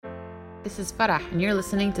This is Farah, and you're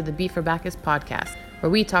listening to the Beef for Bacchus podcast,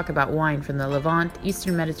 where we talk about wine from the Levant,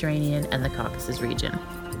 Eastern Mediterranean, and the Caucasus region.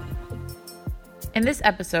 In this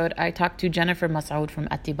episode, I talked to Jennifer Masoud from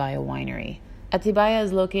Atibaya Winery. Atibaya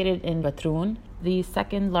is located in Batroun, the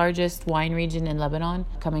second largest wine region in Lebanon,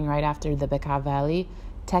 coming right after the Bekaa Valley.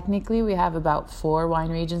 Technically, we have about 4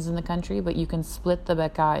 wine regions in the country, but you can split the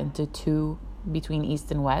Bekaa into 2 between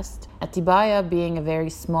east and west. Atibaya, being a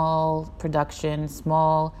very small production,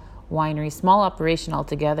 small winery, small operation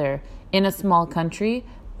altogether, in a small country,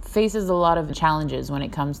 faces a lot of challenges when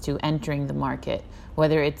it comes to entering the market,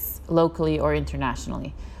 whether it's locally or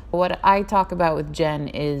internationally. What I talk about with Jen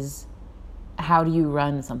is how do you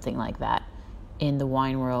run something like that in the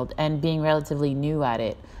wine world, and being relatively new at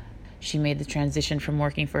it. She made the transition from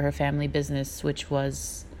working for her family business, which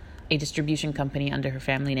was a distribution company under her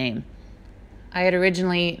family name. I had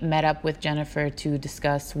originally met up with Jennifer to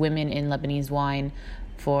discuss women in Lebanese wine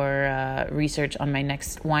for research on my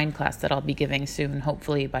next wine class that I'll be giving soon,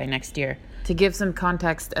 hopefully by next year. To give some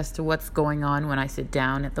context as to what's going on when I sit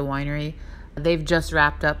down at the winery, they've just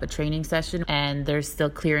wrapped up a training session and they're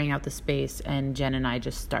still clearing out the space, and Jen and I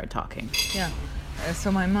just start talking. Yeah.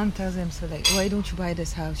 So my mom tells him, why don't you buy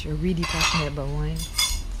this house? You're really passionate about wine.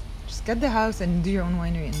 Just get the house and do your own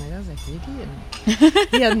winery. And my dad's like, really? And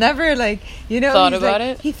he had never thought about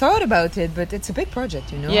it? He thought about it, but it's a big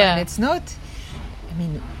project, Yeah. And it's not,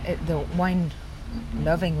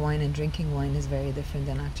 loving wine and drinking wine is very different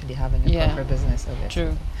than actually having a proper business of it.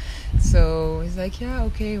 True. So he's like, yeah,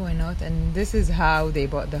 okay, why not? And this is how they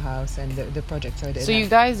bought the house and the project started. So you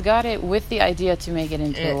guys got it with the idea to make it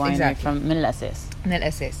into a winery exactly. from من الأساس. من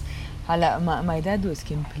الأساس. My dad was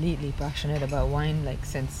completely passionate about wine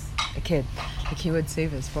since a kid. He would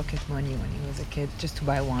save his pocket money when he was a kid just to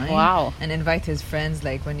buy wine. Wow. And invite his friends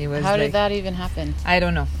when he was How did that even happen? I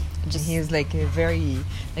don't know. He was he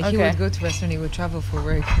would go to restaurant, he would travel for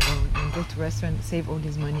work and go to restaurant, save all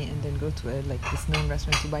his money, and then go to this known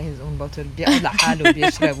restaurant to buy his own bottle.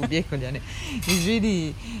 He's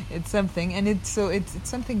really, it's something, and it's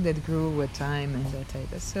something that grew with time and that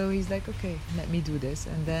type. So he's like, okay, let me do this.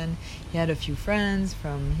 And then he had a few friends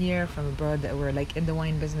from abroad that were in the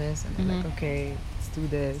wine business, and they're like, okay, let's do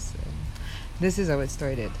this. And this is how it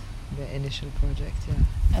started. The initial project, yeah.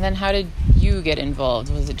 And then how did you get involved?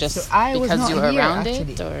 Was it just because you were around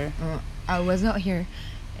it, or? I was not here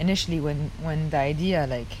initially when the idea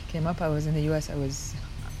came up. I was in the US.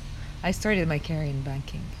 I started my career in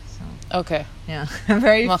banking. So okay. Yeah,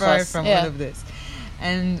 very far from all of this.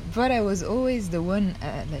 But I was always the one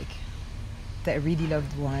that really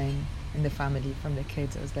loved wine in the family from the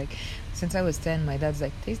kids. I was since I was 10, my dad's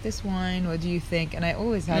taste this wine, what do you think? And I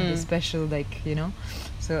always had this special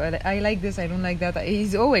so I like this, I don't like that.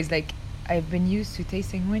 He's always I've been used to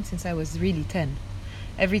tasting wine since I was really 10.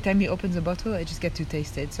 Every time he opens a bottle, I just get to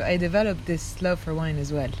taste it. So I developed this love for wine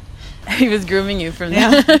as well. He was grooming you from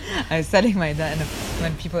that. Yeah. I was telling my dad, and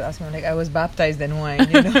when people ask me, I was baptized in wine.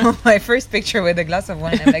 My first picture with a glass of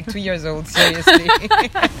wine, I'm 2 years old, seriously.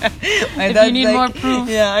 My dad's you need more proof.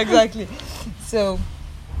 Yeah, exactly. So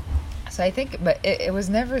I think, but it was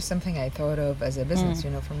never something I thought of as a business,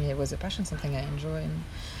 For me, it was a passion, something I enjoy.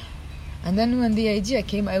 And then when the idea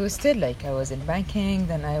came, I was still I was in banking.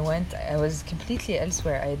 Then I was completely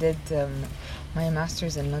elsewhere. I did my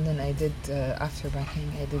master's in London. I did, after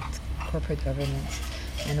banking, I did corporate governance.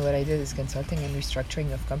 And what I did is consulting and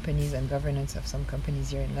restructuring of companies and governance of some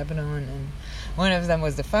companies here in Lebanon. And one of them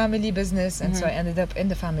was the family business. And so I ended up in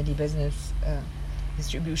the family business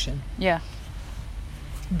distribution. Yeah.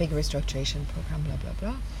 Big restructuration program, blah, blah,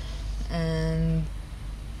 blah. And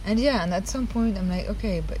at some point I'm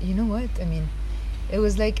okay, but you know what? It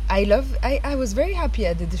was I was very happy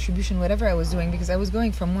at the distribution, whatever I was doing, because I was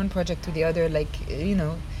going from one project to the other,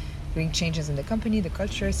 doing changes in the company, the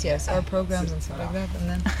culture, CSR programs and stuff like that. And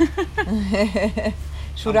then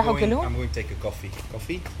I'm going to take a coffee.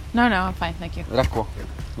 Coffee? No, I'm fine, thank you. Rakwa.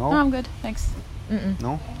 No, I'm good, thanks.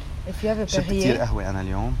 No? If you have a شربت كتير قهوة أنا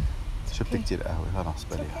اليوم. شربت كتير قهوة خلاص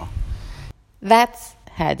بليها. That's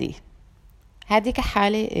Hadi. Hadi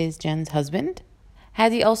Kahale is Jen's husband.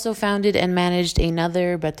 Hadi also founded and managed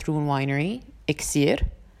another Batroun winery, Iksir,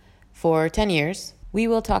 for 10 years. We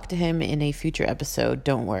will talk to him in a future episode,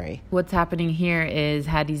 don't worry. What's happening here is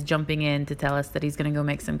Hadi's jumping in to tell us that he's going to go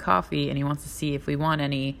make some coffee and he wants to see if we want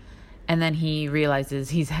any. And then he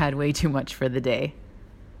realizes he's had way too much for the day.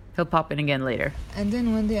 He'll pop in again later. And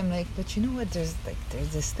then one day I'm but you know what? There's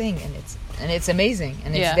this thing, and it's amazing,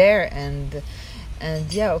 and it's there, and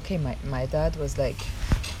yeah, okay. My dad was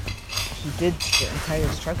he did the entire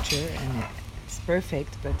structure, and it's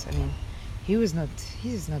perfect. But he's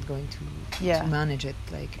not going to Yeah. to manage it.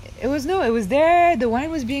 Like it was there. The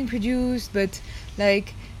wine was being produced, but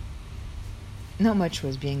like not much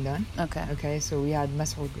was being done. Okay, so we had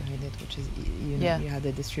Masoud behind it, which is you had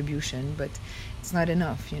the distribution, but it's not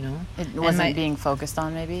enough. It wasn't being focused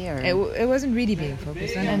on, maybe, or it wasn't really being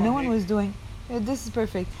focused on, and no one was doing. This is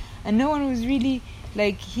perfect, and no one was really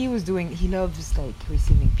like he was doing. He loves like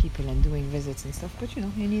receiving people and doing visits and stuff, but you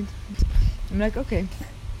need. I'm like, okay.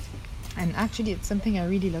 And actually, it's something I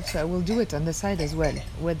really love, so I will do it on the side as well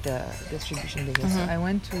with the distribution business. So I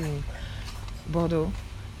went to Bordeaux.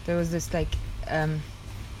 There was this like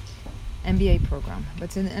MBA program, but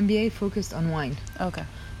it's an MBA focused on wine. Okay.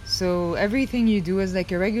 So everything you do is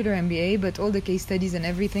like a regular MBA, but all the case studies and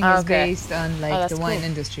everything is based on like the wine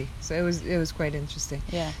industry. So it was quite interesting.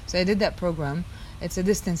 Yeah. So I did that program. It's a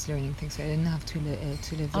distance learning thing, so I didn't have to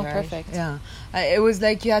live there. Oh, perfect. Yeah. It was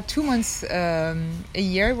like you had 2 months a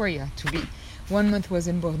year where you had to be. 1 month was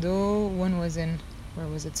in Bordeaux, one was in, where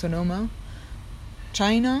was it, Sonoma,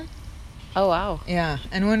 China. Oh, wow. Yeah,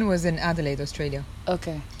 and one was in Adelaide, Australia.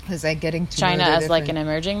 Okay. It's like getting to China know as like an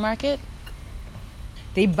emerging market?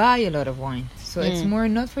 They buy a lot of wine. So it's more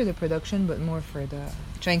not for the production, but more for the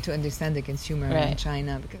trying to understand the consumer in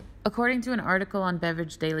China. Because according to an article on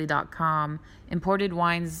beveragedaily.com, imported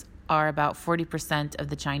wines are about 40% of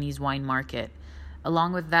the Chinese wine market.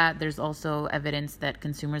 Along with that, there's also evidence that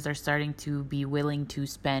consumers are starting to be willing to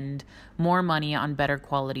spend more money on better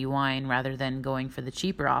quality wine rather than going for the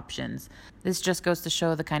cheaper options. This just goes to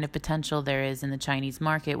show the kind of potential there is in the Chinese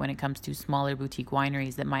market when it comes to smaller boutique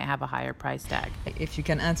wineries that might have a higher price tag. if you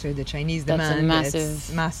can answer the Chinese That's demand,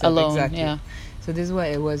 it's massive. alone, Exactly. yeah. So this is why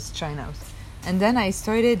it was China. And then I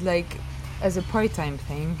started like as a part-time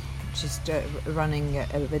thing, just running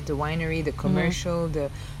a bit the winery, the commercial, the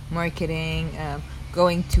marketing,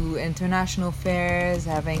 going to international fairs,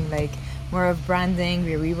 having like more of branding.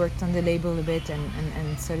 We reworked on the label a bit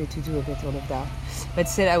and started to do a bit all of that. But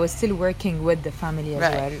still, I was still working with the family as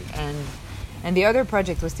well. And the other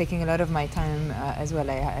project was taking a lot of my time as well.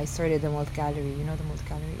 I started the Malt Gallery. You know the Malt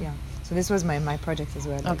Gallery? Yeah. So this was my project as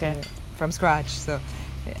well. Okay. Like, from scratch. So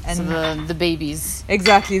the babies.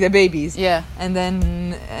 Exactly, the babies. Yeah. And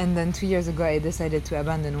then 2 years ago, I decided to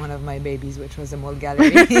abandon one of my babies, which was the Malt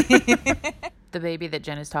Gallery. The baby that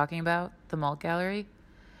Jen is talking about, the Malt Gallery,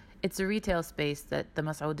 it's a retail space that the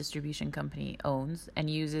Masoud Distribution Company owns and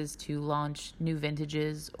uses to launch new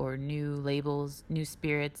vintages or new labels, new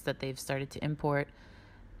spirits that they've started to import.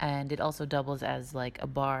 And it also doubles as like a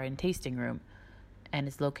bar and tasting room. And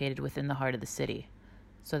it's located within the heart of the city.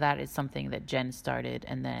 So that is something that Jen started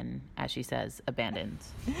and then, as she says, abandoned.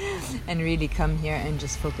 And really come here and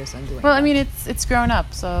just focus on doing Well, that. I mean, it's grown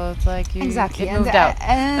up, so it's like you exactly. it moved out.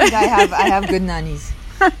 And I have good nannies.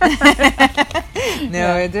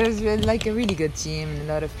 There's like a really good team and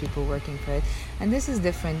a lot of people working for it. And this is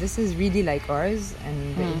different. This is really like ours,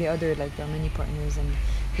 and the other, like, there are many partners, and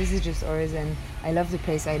this is just ours. And I love the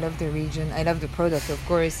place, I love the region, I love the product, of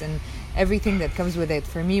course, and everything that comes with it.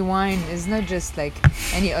 For me, wine is not just like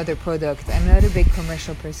any other product. I'm not a big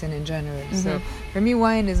commercial person in general. So for me,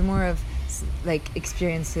 wine is more of like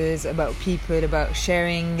experiences, about people, about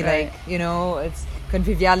sharing, like, it's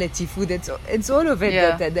conviviality, food. It's all of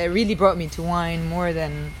it that really brought me to wine, more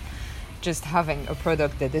than just having a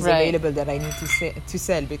product that is available that I need to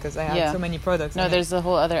sell, because I have so many products. No, there's a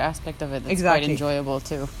whole other aspect of it that's quite enjoyable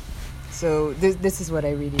too. So this is what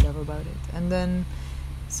I really love about it. And then,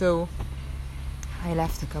 so I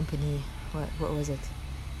left the company, what was it?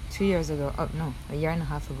 2 years ago. Oh, no, a year and a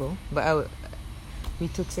half ago. But we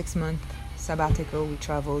took 6 months sabbatical. We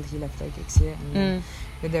traveled. He left like Exia and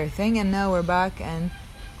with their thing. And now we're back and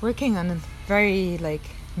working on a very like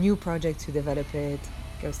new project to develop it.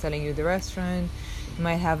 I was telling you, the restaurant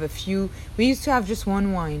might have a few. We used to have just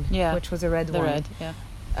one wine, which was a red wine.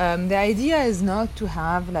 The idea is not to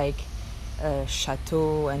have like a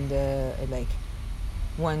chateau and like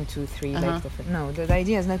 1, 2, 3 like different. No, the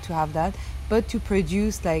idea is not to have that, but to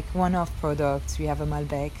produce like one-off products. We have a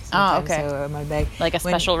Malbec sometimes, so a Malbec, like a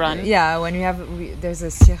special run. Yeah, when there's a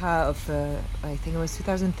Syrah of I think it was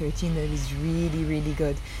 2013 that is really, really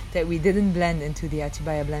good, that we didn't blend into the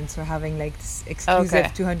Atibaya blend, so having like this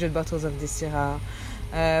exclusive 200 bottles of this Syrah.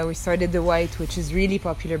 We started the white, which is really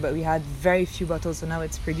popular, but we had very few bottles, so now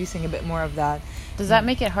it's producing a bit more of that. Does that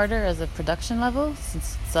make it harder as a production level,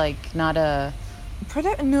 since it's like not a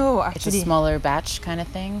no, actually it's a smaller batch kind of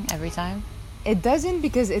thing every time? It doesn't,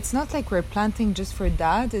 because it's not like we're planting just for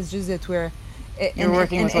that. It's just that You're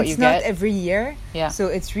working with what you it's not get. every year. Yeah. So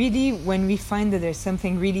it's really when we find that there's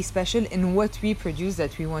something really special in what we produce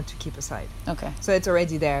that we want to keep aside. Okay. So it's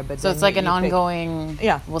already there, but So then it's like we an pick. ongoing.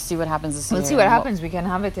 Yeah. We'll see what happens this year. We'll see what and happens. We can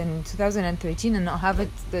have it in 2013 and not have it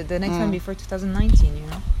the next one before 2019. You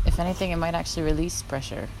know. If anything, it might actually release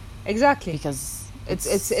pressure Exactly. because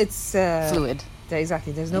It's fluid.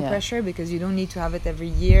 Exactly. There's no Yeah. pressure because you don't need to have it every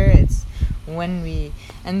year. It's when we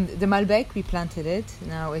and the Malbec we planted it.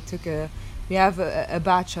 Now it took we have a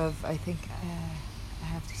batch of I think I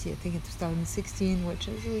have to see. I think in 2016, which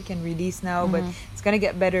is we can release now, but it's gonna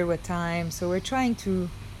get better with time. So we're trying to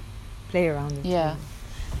play around it. Yeah.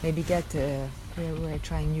 To maybe get. We're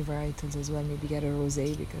trying new varietals as well. Maybe get a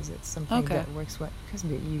rosé because it's something Okay. that works well. Because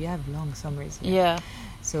you have long summers here. Yeah.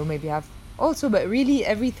 So maybe have also, but really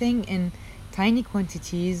everything in tiny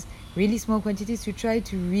quantities, really small quantities to try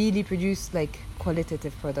to really produce like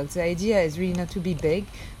qualitative products. The idea is really not to be big.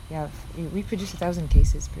 We produce 1,000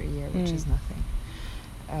 cases per year, which is nothing.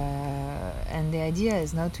 And the idea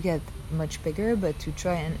is not to get much bigger, but to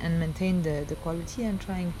try and maintain the quality and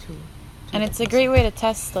trying to And it's a great way to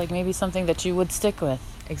test, like maybe something that you would stick with.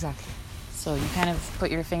 Exactly. So you kind of put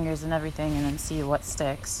your fingers in everything and then see what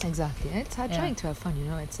sticks. Exactly. And it's trying to have fun, you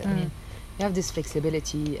know. It's I mean, you have this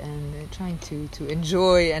flexibility and trying to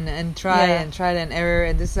enjoy and try and trial and error,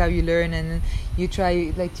 and this is how you learn. And you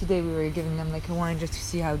try, like today we were giving them like a wine just to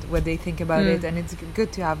see what they think about it, and it's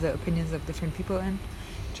good to have the opinions of different people and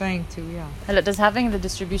trying to Hello, does having the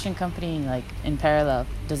distribution company like in parallel,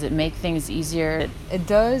 does it make things easier? It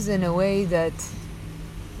does in a way that,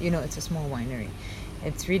 you know, it's a small winery.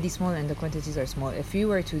 It's really small and the quantities are small. If we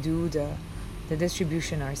were to do the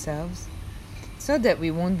distribution ourselves, it's not that we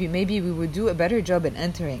won't be, maybe we would do a better job in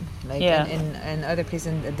entering, like in other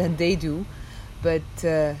places than they do, but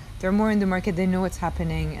they're more in the market, they know what's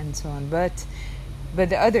happening and so on. But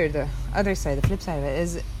the other side, the flip side of it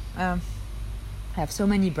is I have so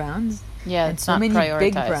many brands and It's so not many prioritized.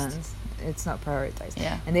 big brands. It's not prioritized.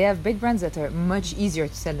 Yeah. And they have big brands that are much easier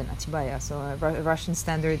to sell than Atibaya. So Russian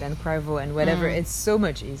Standard and Cravo and whatever, it's so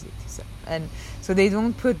much easier to sell. And so they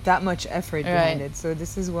don't put that much effort behind it. So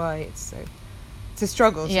this is why it's a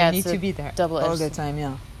struggle. So you need to be there all the time.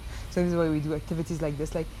 Yeah. So this is why we do activities like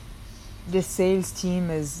this. Like the sales team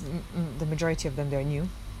is the majority of them, they're new.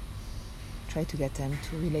 Try to get them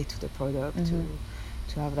to relate to the product,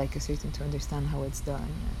 to have like to understand how it's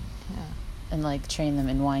done. And like train them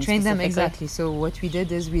in wine. Train them, exactly. So what we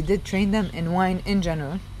did is we did train them in wine in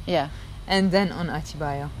general. Yeah. And then on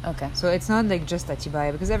Atibaya. Okay. So it's not like just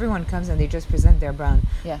Atibaya, because everyone comes and they just present their brand.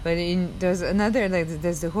 Yeah. But there's another, like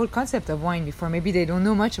there's the whole concept of wine before. Maybe they don't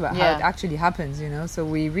know much about how it actually happens, you know. So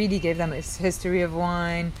we really gave them a history of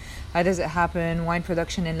wine. How does it happen? Wine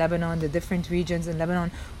production in Lebanon, the different regions in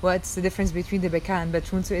Lebanon. What's the difference between the Bekaa and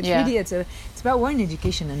Batroun? So it's really it's about wine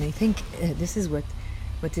education, and I think this is what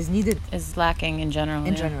is needed. Is lacking in general.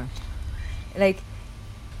 In general, like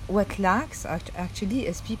what lacks actually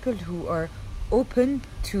is people who are open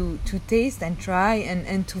to taste and try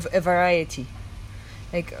and to a variety.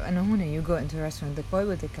 Like you go into a restaurant, like why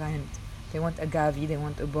would the client? They want agave, they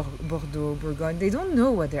want a Bordeaux, Bourgogne. They don't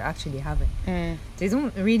know what they're actually having. They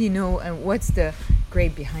don't really know what's the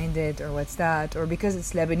grape behind it, or what's that, or because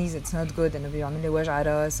it's Lebanese, it's not good. And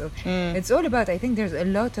so it's all about. I think there's a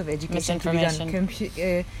lot of education to be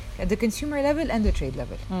done at the consumer level and the trade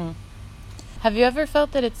level. Have you ever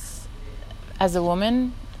felt that it's, as a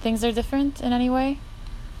woman, things are different in any way?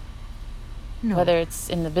 No. Whether it's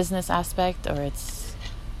in the business aspect or it's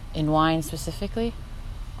in wine specifically?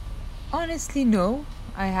 Honestly, no.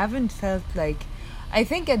 I haven't felt like... I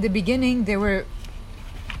think at the beginning there were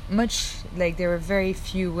very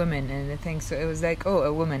few women in the thing, so it was like, oh,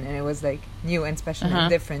 a woman, and it was like new and special and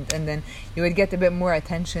different, and then you would get a bit more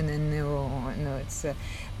attention, and it's...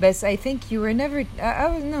 but I think you were never... I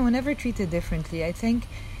was never treated differently. I think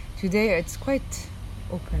today it's quite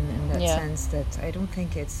open in that sense that I don't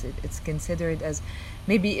think it's considered as...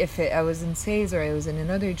 Maybe if I was in sales or I was in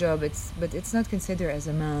another job, but it's not considered as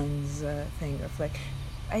a man's thing of like.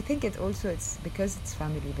 I think it's because it's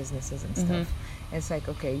family businesses and stuff. It's like,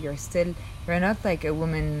 okay, you're not like a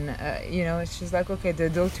woman. It's just like, okay, the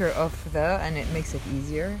daughter of and it makes it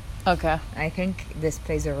easier. Okay. I think this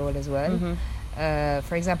plays a role as well.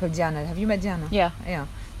 For example, Diana. Have you met Diana? Yeah. Yeah.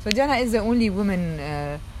 So Diana is the only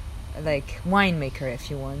woman, like winemaker, if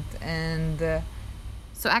you want, and.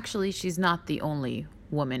 So actually, she's not the only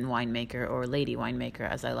woman winemaker or lady winemaker,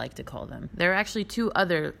 as I like to call them. There are actually two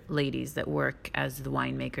other ladies that work as the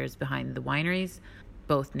winemakers behind the wineries,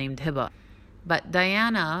 both named Hiba. But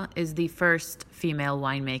Diana is the first female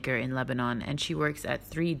winemaker in Lebanon, and she works at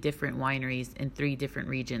 3 different wineries in 3 different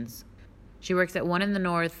regions. She works at one in the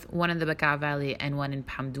north, one in the Bekaa Valley, and one in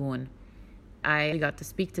Hamdoun. I got to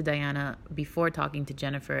speak to Diana before talking to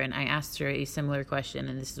Jennifer, and I asked her a similar question,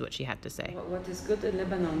 and this is what she had to say. What is good in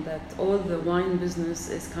Lebanon that all the wine business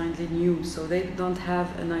is kindly new, so they don't have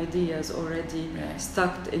an ideas already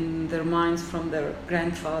stuck in their minds from their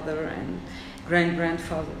grandfather and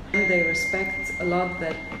great-grandfather. And they respect a lot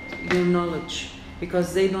that your knowledge,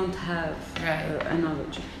 because they don't have a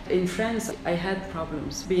knowledge. In France, I had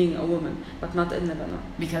problems being a woman, but not in Lebanon.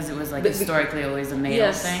 Because it was like historically always a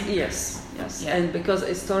male thing? Yes. Yeah. And because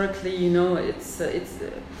historically, you know, it's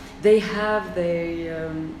they have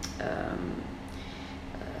their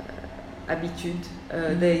habitude,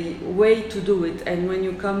 they way to do it, and when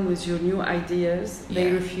you come with your new ideas,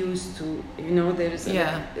 they refuse to, you know, there is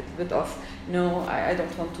a bit of, no, I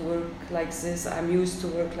don't want to work like this, I'm used to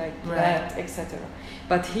work like that, etc.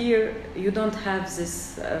 But here, you don't have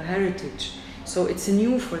this heritage, so it's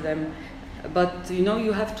new for them. But, you know,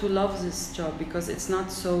 you have to love this job because it's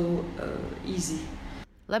not so easy.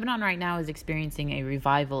 Lebanon right now is experiencing a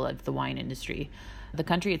revival of the wine industry. The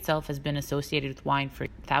country itself has been associated with wine for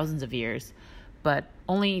thousands of years, but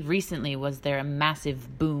only recently was there a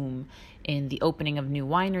massive boom in the opening of new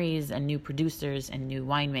wineries and new producers and new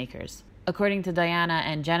winemakers. According to Diana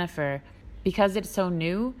and Jennifer, because it's so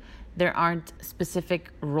new, there aren't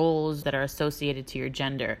specific roles that are associated to your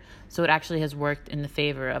gender. So it actually has worked in the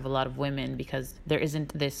favor of a lot of women because there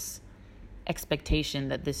isn't this expectation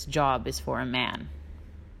that this job is for a man.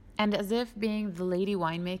 And as if being the lady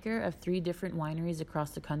winemaker of 3 different wineries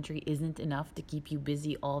across the country isn't enough to keep you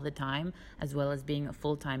busy all the time, as well as being a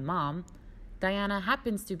full-time mom, Diana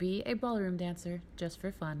happens to be a ballroom dancer just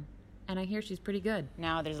for fun. And I hear she's pretty good.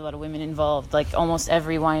 Now there's a lot of women involved. Like almost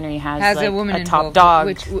every winery has like a woman a top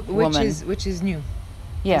involved, dog woman. Which is new.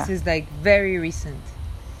 Yeah. This is like very recent,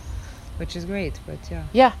 which is great, but yeah.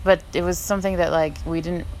 Yeah, but it was something that like we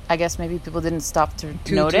didn't, I guess maybe people didn't stop to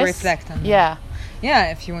notice. To reflect on that. Yeah.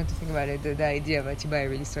 Yeah, if you want to think about it, the idea of Atibaia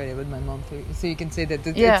really started with my mom. So you can say that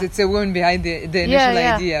it's a woman behind the initial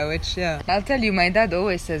idea, which, I'll tell you, my dad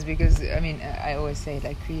always says, because, I mean, I always say,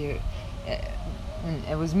 like,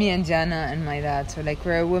 it was me and Diana and my dad, so like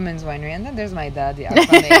we're a women's winery, and then there's my dad, the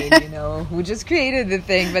alpha male, you know, who just created the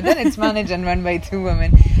thing, but then it's managed and run by 2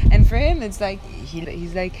 women, and for him it's like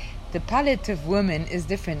he's like, the palette of women is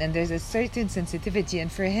different, and there's a certain sensitivity,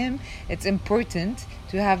 and for him it's important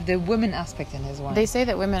to have the women aspect in his wine. They say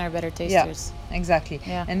that women are better tasters. Yeah, exactly.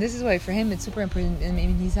 Yeah. And this is why for him it's super important. I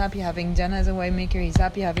mean, he's happy having Diana as a winemaker, he's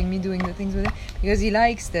happy having me doing the things with him, because he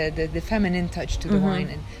likes the feminine touch to the wine,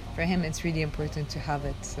 and for him it's really important to have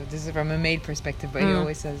it. So this is from a male perspective, but he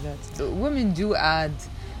always says that. So women do add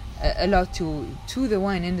a lot to the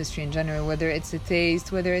wine industry in general, whether it's the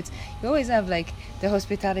taste, whether it's, you always have like the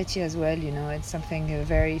hospitality as well, you know, it's something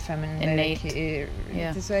very feminine, innate.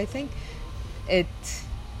 So I think it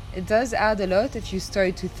does add a lot if you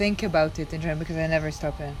start to think about it in general, because I never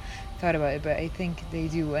stopped and thought about it, but I think they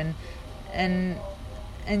do, and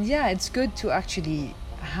yeah, it's good to actually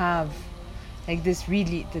have like this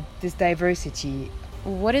really this diversity.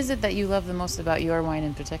 What is it that you love the most about your wine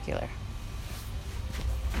in particular?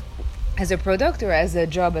 As a product or as a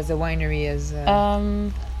job, as a winery, as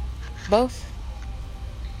both.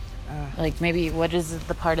 Like maybe what is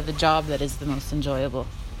the part of the job that is the most enjoyable?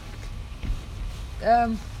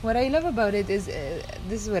 What I love about it is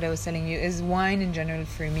this is what I was telling you, is wine in general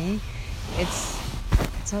for me. It's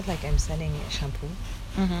not like I'm selling shampoo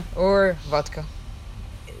or vodka.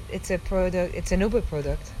 It's a product. It's a noble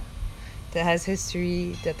product that has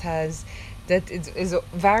history, that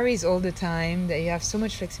varies all the time, that you have so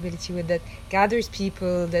much flexibility with, that gathers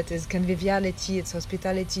people, that is conviviality, it's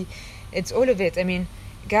hospitality, it's all of it. I mean,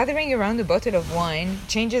 gathering around a bottle of wine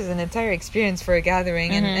changes an entire experience for a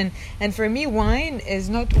gathering, and for me, wine is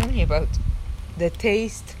not only about the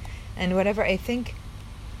taste and whatever. I think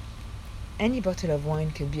any bottle of wine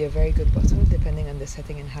could be a very good bottle depending on the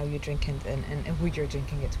setting and how you drink it and who you're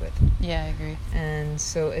drinking it with. Yeah, I agree. And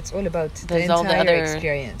so it's all about There's the all entire the other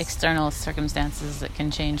experience. External circumstances that can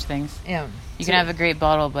change things. Yeah. You can have a great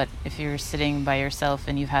bottle, but if you're sitting by yourself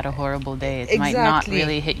and you've had a horrible day, it might not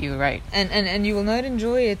really hit you right. And you will not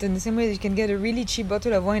enjoy it in the same way that you can get a really cheap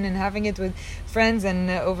bottle of wine and having it with friends and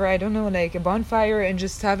over, I don't know, like a bonfire and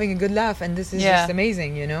just having a good laugh. And this is just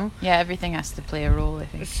amazing, you know? Yeah, everything has to play a role, I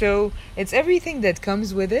think. So it's everything that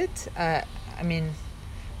comes with it. I mean,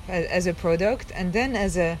 as a product, and then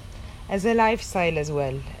as a lifestyle as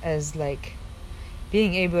well, as like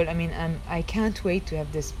being able. I mean, I can't wait to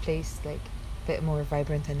have this place like bit more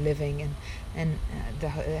vibrant and living, and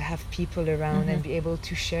have people around and be able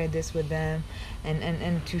to share this with them,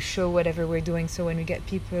 and to show whatever we're doing. So when we get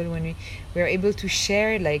people, when we're able to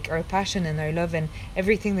share like our passion and our love and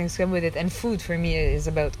everything that's come with it. And food for me is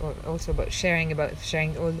also about sharing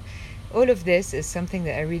all of this is something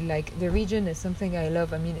that I really like. The region is something I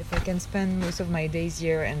love. I mean, if I can spend most of my days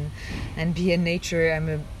here and be in nature, I'm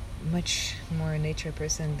a much more nature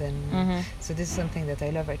person than so this is something that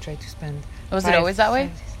I love. I try to spend. Was it always that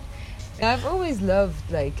way? I've always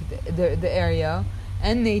loved like the area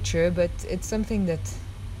and nature, but it's something that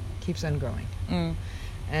keeps on growing.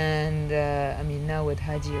 And I mean, now with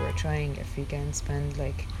Hadi we're trying, if we can spend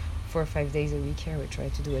like 4 or 5 days a week here, we try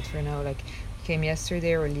to do it. For now, like we came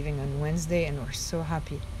yesterday, we're leaving on Wednesday, and we're so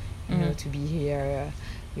happy you know, to be here.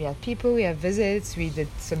 We had people, we have visits, we did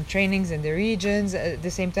some trainings in the regions. At the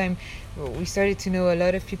same time, we started to know a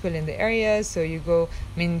lot of people in the area. So you go,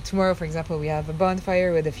 I mean, tomorrow, for example, we have a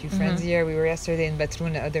bonfire with a few friends here. We were yesterday in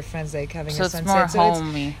Batroun, other friends like having a sunset. So it's more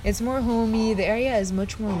homey. It's more homey. The area is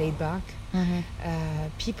much more laid back.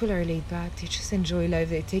 People are laid back. They just enjoy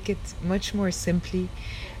life. They take it much more simply.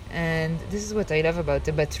 And this is what I love about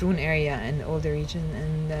the Batroun area and all the region.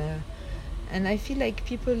 And I feel like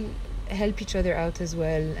people help each other out as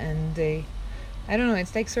well, and I don't know,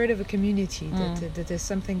 it's like sort of a community that is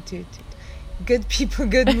something to good people,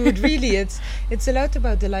 good mood. Really, it's a lot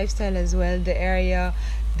about the lifestyle as well, the area,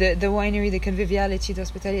 the winery, the conviviality, the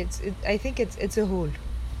hospitality. I think it's a whole.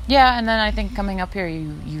 Yeah, and then I think coming up here,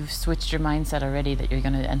 you've switched your mindset already that you're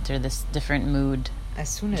going to enter this different mood as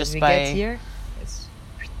soon as we get here.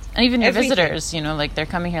 And even your visitors, you know, like they're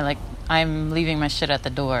coming here like, I'm leaving my shit at the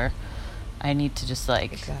door. I need to just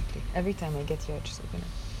like... Exactly. Every time I get here, I just open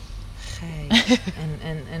it.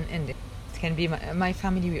 and it can be my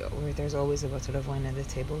family, where there's always a bottle of wine at the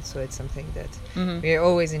table, so it's something that we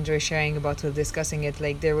always enjoy sharing a bottle, discussing it.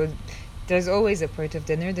 Like there's always a part of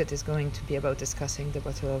dinner that is going to be about discussing the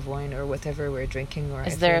bottle of wine or whatever we're drinking. Or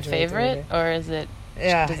is there a favorite, or is it...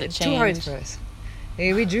 Yeah, does it it's change? Too hard for us.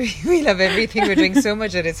 We love everything. We drink so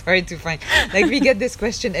much that it's hard to find. Like we get this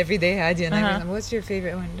question every day, Hadi and I. What's your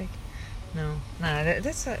favorite wine? Like, no,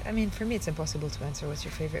 that's. I mean, for me, it's impossible to answer. What's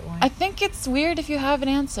your favorite wine? I think it's weird if you have an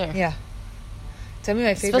answer. Yeah. Tell me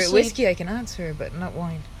my favorite whiskey. I can answer, but not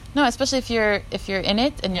wine. No, especially if you're in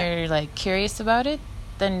it and you're like curious about it,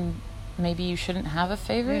 then maybe you shouldn't have a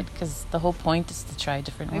favorite, because the whole point is to try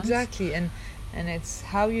different ones. Exactly, and it's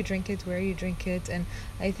how you drink it, where you drink it, and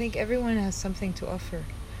I think everyone has something to offer.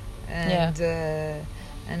 And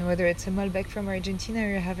and whether it's a Malbec from Argentina, or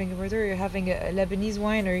you're having a Lebanese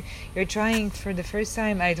wine, or you're trying for the first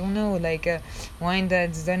time, I don't know, like a wine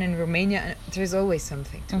that's done in Romania, there's always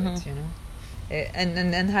something to it, you know.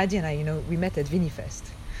 And Hadi and I, you know, we met at Vinifest.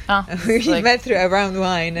 We met around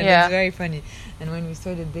wine, and it's very funny. And when we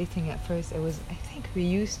started dating at first, I think we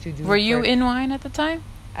used to do... Were you in wine at the time?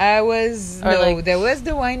 I was... there was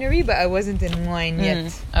the winery, but I wasn't in wine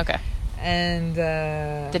yet. Okay. And...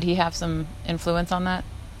 did he have some influence on that?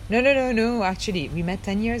 No. Actually, we met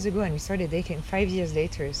 10 years ago, and we started dating 5 years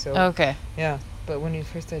later, so... Okay. Yeah. But when we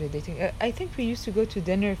first started dating... I think we used to go to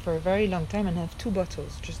dinner for a very long time and have 2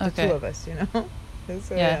 bottles, just the 2 of us, you know?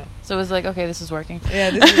 So, yeah. So it was like, okay, this is working.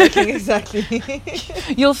 Yeah, this is working, exactly.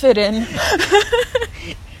 You'll fit in.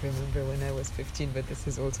 I remember when I was 15, but this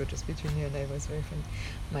is also just between you and I, was very funny.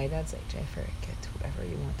 My dad's like, Jennifer, get whoever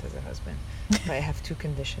you want as a husband, but I have 2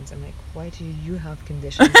 conditions. I'm like, why do you have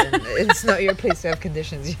conditions? And it's not your place to have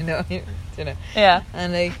conditions, you know. Yeah.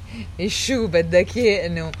 And like, issue, but like,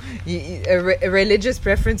 no, a religious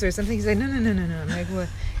preference or something. He's like, no. I'm like, what?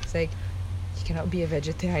 It's like, you cannot be a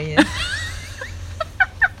vegetarian.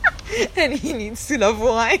 And he needs to love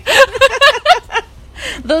wine.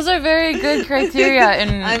 Those are very good criteria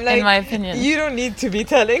in my opinion. You don't need to be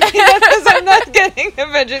telling me that, because I'm not getting a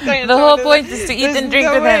vegetarian. The whole point is to eat and drink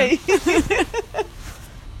with him.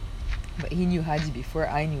 But he knew Hadi before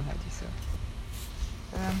I knew Hadi, so...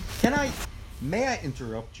 May I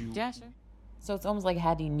interrupt you? Yeah, sure. So it's almost like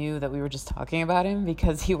Hadi knew that we were just talking about him,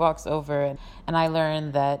 because he walks over and I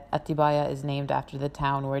learned that Atibaia is named after the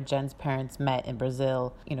town where Jen's parents met in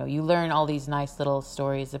Brazil. You know, you learn all these nice little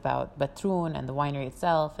stories about Batroun and the winery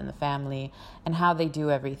itself and the family and how they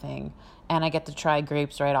do everything. And I get to try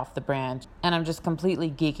grapes right off the branch. And I'm just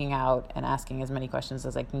completely geeking out and asking as many questions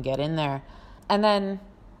as I can get in there. And then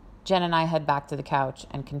Jen and I head back to the couch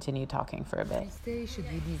and continue talking for a bit. Should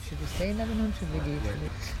we leave? Should we stay in Lebanon? Should we leave?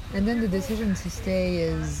 And then the decision to stay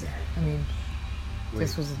is, I mean,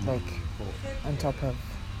 this was like on top of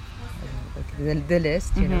like the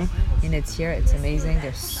list, you know. And it's here, it's amazing.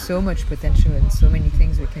 There's so much potential and so many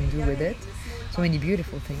things we can do with it. So many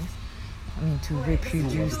beautiful things. to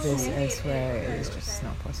reproduce this elsewhere is just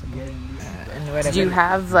not possible. And whatever. Did you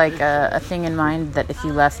have like a thing in mind that if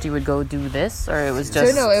you left you would go do this, or it was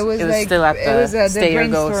just? So no, it was still at the stay or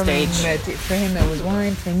go stage. For him, it was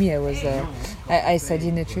wine. For me, it was. I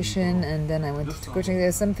studied nutrition, and then I went to coaching.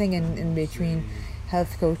 There's something in between.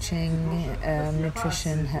 Health coaching,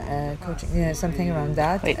 nutrition coaching, something around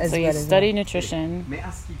that. Wait, so you studied nutrition,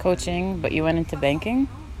 coaching, but you went into banking?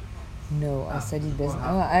 No, I studied business.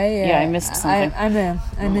 I missed something.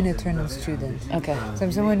 I'm an eternal student. Okay. So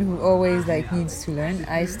I'm someone who always needs to learn.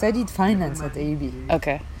 I studied finance at AUB.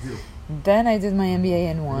 Okay. Then I did my MBA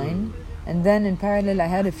in wine. And then in parallel, I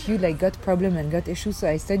had a few gut problem and gut issues, so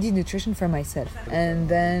I studied nutrition for myself. And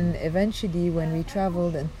then eventually, when we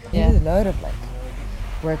traveled, and I did a lot of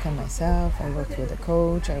work on myself. I worked with a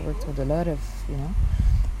coach. I worked with a lot of,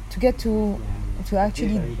 to get to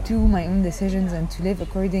actually do my own decisions and to live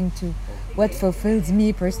according to what fulfills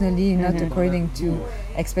me personally, not according to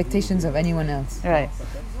expectations of anyone else. Right.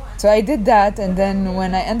 So I did that, and then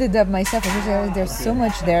when I ended up myself, I realized there's so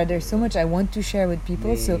much there. There's so much I want to share with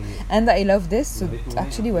people. So, and I love this. So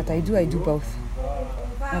actually, what I do both.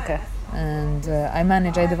 Okay. And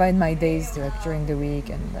I divide my days during the week,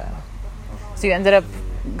 and. So you ended up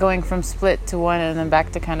going from split to one, and then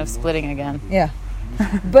back to kind of splitting again. Yeah.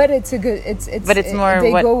 But it's a good. But it's more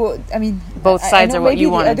they what. Go, both sides are what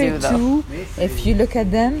you want to do, though. If you look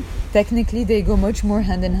at them, technically they go much more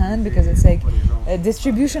hand in hand because it's like a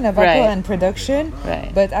distribution of alcohol and production.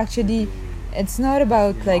 Right. But actually, it's not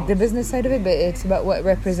about the business side of it, but it's about what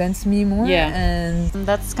represents me more. Yeah. And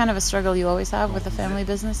that's kind of a struggle you always have with a family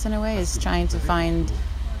business in a way, is trying to find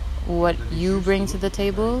what you bring to the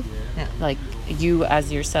table, you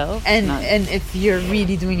as yourself, and if you're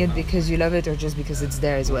really doing it because you love it or just because it's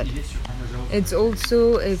there as well. It's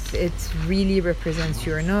also if it really represents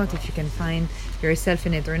you or not, if you can find yourself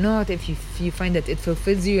in it or not, if you find that it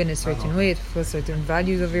fulfills you in a certain way, it fulfills certain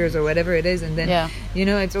values of yours or whatever it is, and then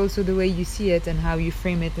it's also the way you see it and how you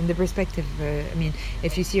frame it and the perspective.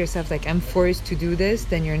 If you see yourself I'm forced to do this,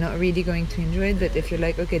 then you're not really going to enjoy it. But if you're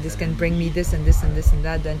okay, this can bring me this and this and this and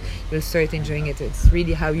that, then you'll start enjoying it. It's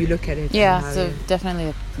really how you look at it. So definitely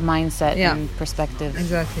a mindset and perspective.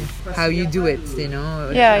 Exactly. How you do it,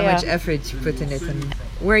 how much effort you put in it, and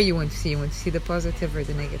where you want to see. You want to see the positive or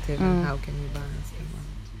the negative, and how can you balance them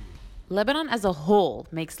out. Lebanon as a whole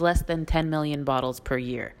makes less than 10 million bottles per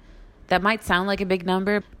year. That might sound like a big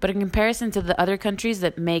number, but in comparison to the other countries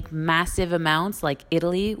that make massive amounts, like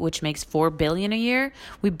Italy, which makes 4 billion a year,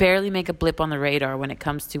 we barely make a blip on the radar when it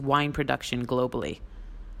comes to wine production globally.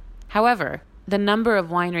 However, the number of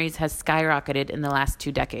wineries has skyrocketed in the last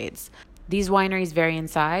 2 decades. These wineries vary in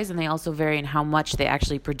size, and they also vary in how much they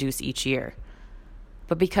actually produce each year.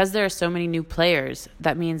 But because there are so many new players,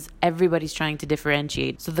 that means everybody's trying to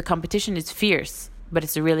differentiate. So the competition is fierce, but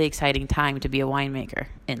it's a really exciting time to be a winemaker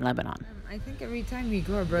in Lebanon. I think every time we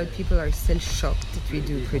go abroad, people are still shocked that we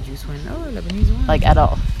do produce wine. Oh, Lebanese wine. At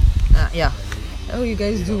all. Yeah. Oh, you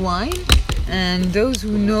guys do wine? And those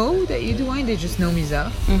who know that you do wine, they just know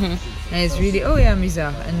Mizar. And it's really,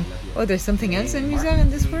 Mizar. And there's something else in Mizar in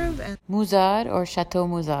this world? And Mouzar, or Chateau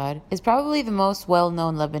Mouzar, is probably the most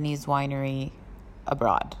well-known Lebanese winery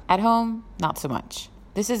abroad. At home, not so much.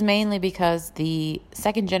 This is mainly because the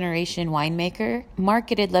second-generation winemaker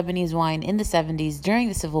marketed Lebanese wine in the 70s during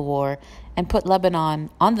the Civil War and put Lebanon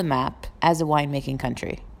on the map as a winemaking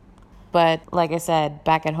country. But like I said,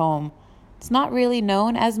 back at home, it's not really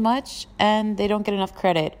known as much, and they don't get enough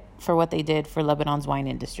credit for what they did for Lebanon's wine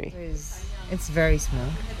industry. It's very small.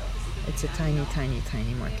 It's a tiny, tiny,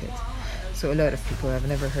 tiny market. So a lot of people have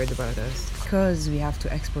never heard about us. Because we have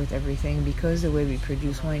to export everything, because the way we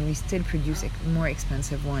produce wine, we still produce more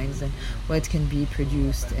expensive wines than what can be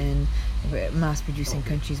produced in mass-producing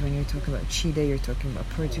countries. When you're talking about Chile, you're talking about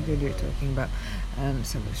Portugal, you're talking about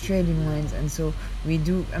some Australian wines. And so we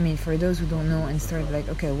do, for those who don't know and start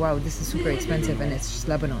okay, wow, this is super expensive, and it's just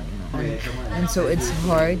Lebanon, And so it's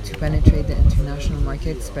hard to penetrate the international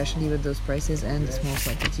market, especially with those prices and the small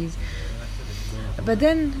quantities. But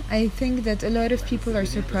then I think that a lot of people are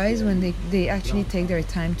surprised when they actually take their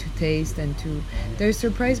time to taste and they're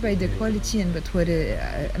surprised by the quality and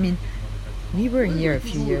we were here a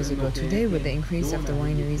few years ago. Today, with the increase of the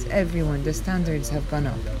wineries, the standards have gone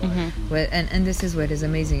up. Well, and this is what is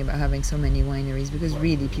amazing about having so many wineries, because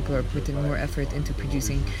really people are putting more effort into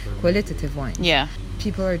producing qualitative wine. Yeah.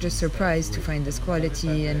 People are just surprised to find this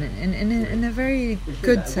quality and in a very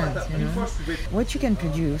good sense, What you can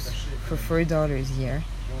produce for $4 here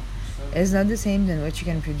is not the same than what you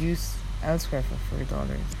can produce elsewhere for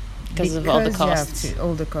 $4. because of all the costs.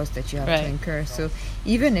 All the costs that you have to incur. So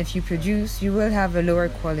even if you produce, you will have a lower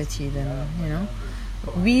quality than,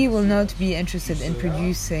 we will not be interested in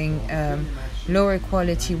producing lower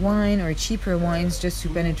quality wine or cheaper wines just to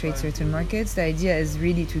penetrate certain markets. The idea is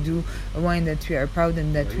really to do a wine that we are proud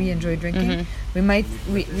and that we enjoy drinking.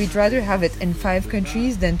 We'd rather have it in 5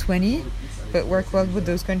 countries than 20, but work well with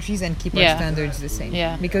those countries and keep our standards the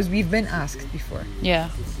same. Because we've been asked before.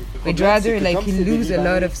 We'd rather lose a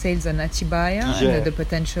lot of sales on Atibaia and the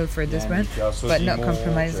potential for this brand, but not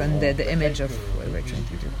compromise on the image of what we're trying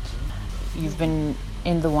to do. You've been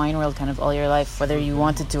in the wine world kind of all your life, whether you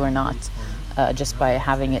wanted to or not, just by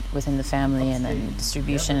having it within the family and then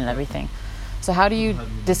distribution and everything. So how do you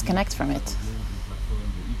disconnect from it?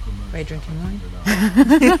 By drinking wine.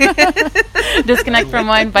 Disconnect from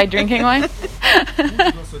wine by drinking wine?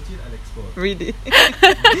 Really?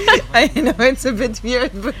 I know it's a bit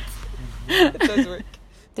weird, but it does work.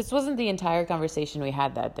 This wasn't the entire conversation we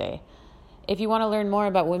had that day. If you want to learn more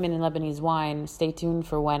about women in Lebanese wine, stay tuned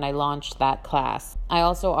for when I launch that class. I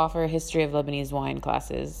also offer a history of Lebanese wine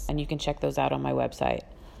classes, and you can check those out on my website.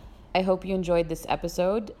 I hope you enjoyed this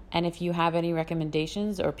episode, and if you have any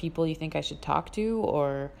recommendations or people you think I should talk to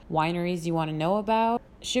or wineries you want to know about,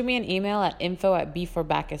 shoot me an email at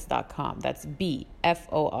info@bforbacchus.com. That's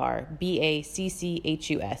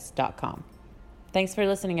BFORBACCHUS.com. Thanks for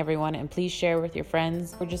listening, everyone, and please share with your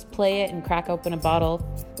friends or just play it and crack open a bottle.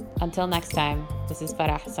 Until next time, this is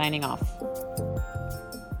Farah signing off.